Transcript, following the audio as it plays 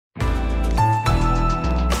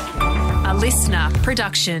listener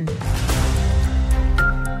production.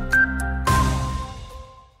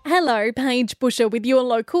 Hello, Paige Busher with your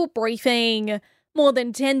local briefing. More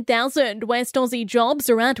than 10,000 West Aussie jobs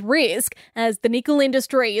are at risk as the nickel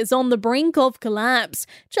industry is on the brink of collapse.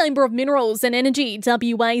 Chamber of Minerals and Energy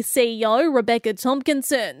WA CEO Rebecca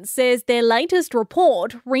Tompkinson says their latest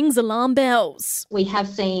report rings alarm bells. We have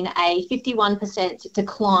seen a 51%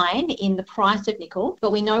 decline in the price of nickel,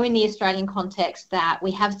 but we know in the Australian context that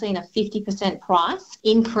we have seen a 50% price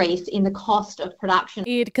increase in the cost of production.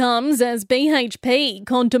 It comes as BHP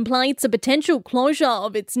contemplates a potential closure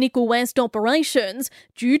of its Nickel West operation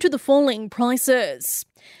due to the falling prices.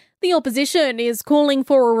 The opposition is calling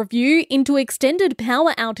for a review into extended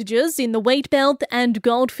power outages in the wheat belt and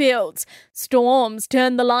goldfields. Storms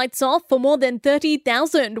turned the lights off for more than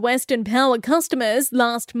 30,000 Western Power customers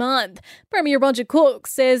last month. Premier Roger Cook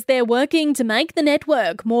says they're working to make the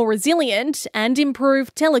network more resilient and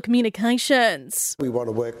improve telecommunications. We want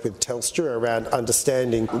to work with Telstra around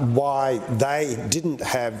understanding why they didn't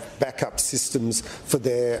have backup systems for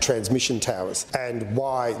their transmission towers and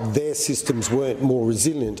why their systems weren't more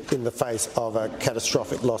resilient in the face of a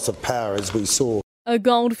catastrophic loss of power as we saw. A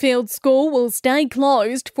Goldfield school will stay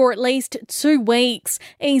closed for at least 2 weeks.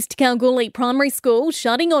 East Kalgoorlie Primary School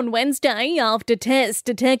shutting on Wednesday after tests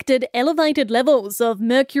detected elevated levels of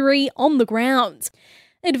mercury on the grounds.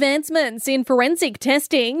 Advancements in forensic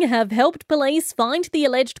testing have helped police find the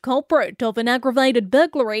alleged culprit of an aggravated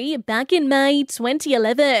burglary back in May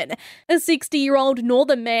 2011. A 60-year-old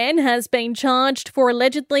northern man has been charged for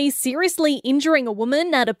allegedly seriously injuring a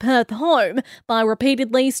woman at a Perth home by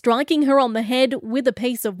repeatedly striking her on the head with a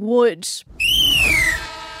piece of wood.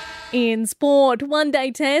 In sport,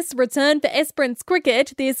 one-day tests return for Esperance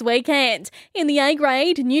cricket this weekend. In the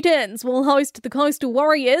A-grade, Newtons will host the Coastal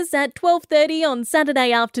Warriors at 12:30 on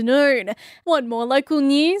Saturday afternoon. Want more local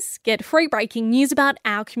news? Get free breaking news about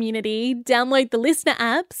our community. Download the Listener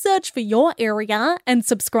app, search for your area and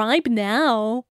subscribe now.